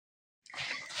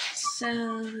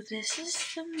So this is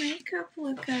the makeup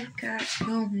look I've got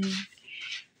going.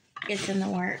 It's in the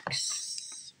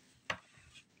works.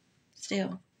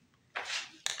 Still.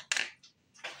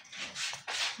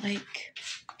 Like,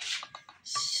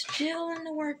 still in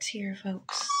the works here,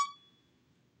 folks.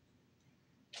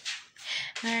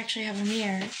 I actually have a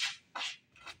mirror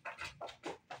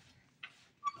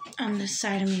on this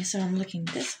side of me, so I'm looking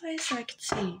this way so I can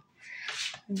see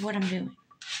what I'm doing.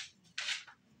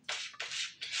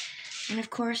 And of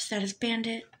course, that is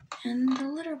Bandit and the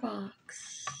litter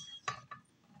box.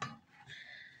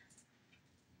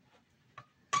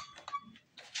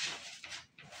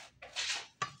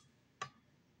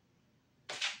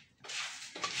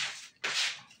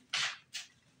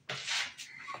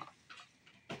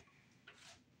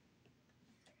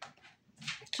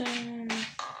 So, I'm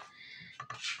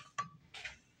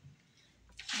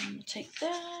gonna take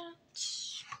that.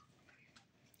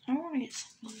 I want to get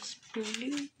some of this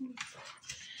blue.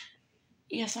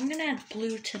 Yes, I'm gonna add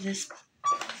blue to this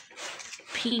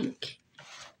pink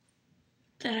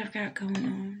that I've got going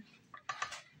on.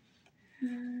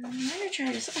 I'm gonna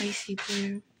try this icy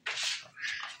blue.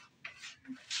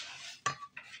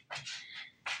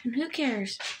 And who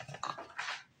cares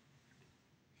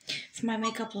if my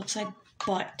makeup looks like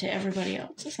butt to everybody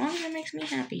else, as long as it makes me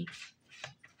happy.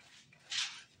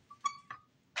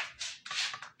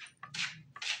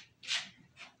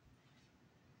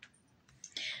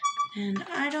 And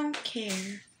I don't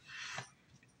care.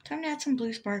 Time to add some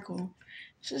blue sparkle.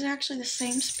 This is actually the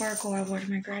same sparkle I wore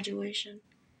to my graduation.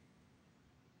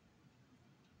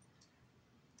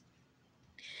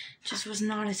 Just was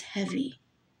not as heavy.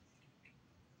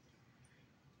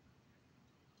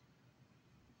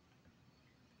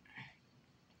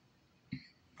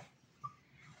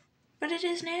 But it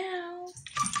is now.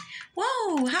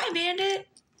 Whoa! Hi, Bandit!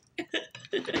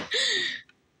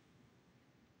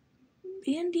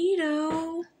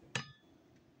 Bandito!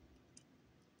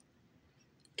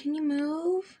 Can you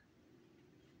move?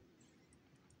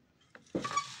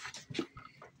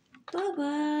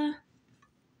 Bubba!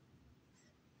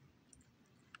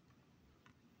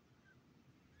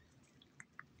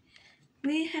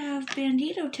 We have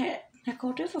Bandito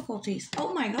technical difficulties.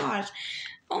 Oh my gosh!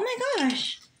 Oh my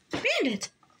gosh!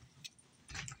 Bandit!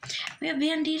 We have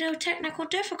Bandito technical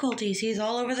difficulties. He's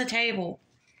all over the table.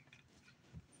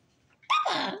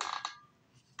 Bubba!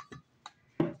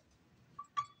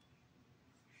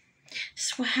 This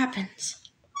is what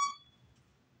happens.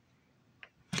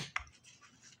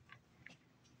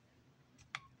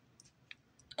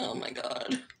 Oh my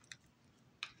god.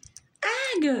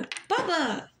 Ag!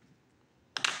 Bubba!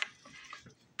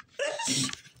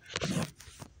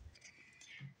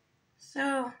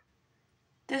 So,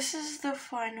 this is the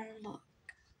final look.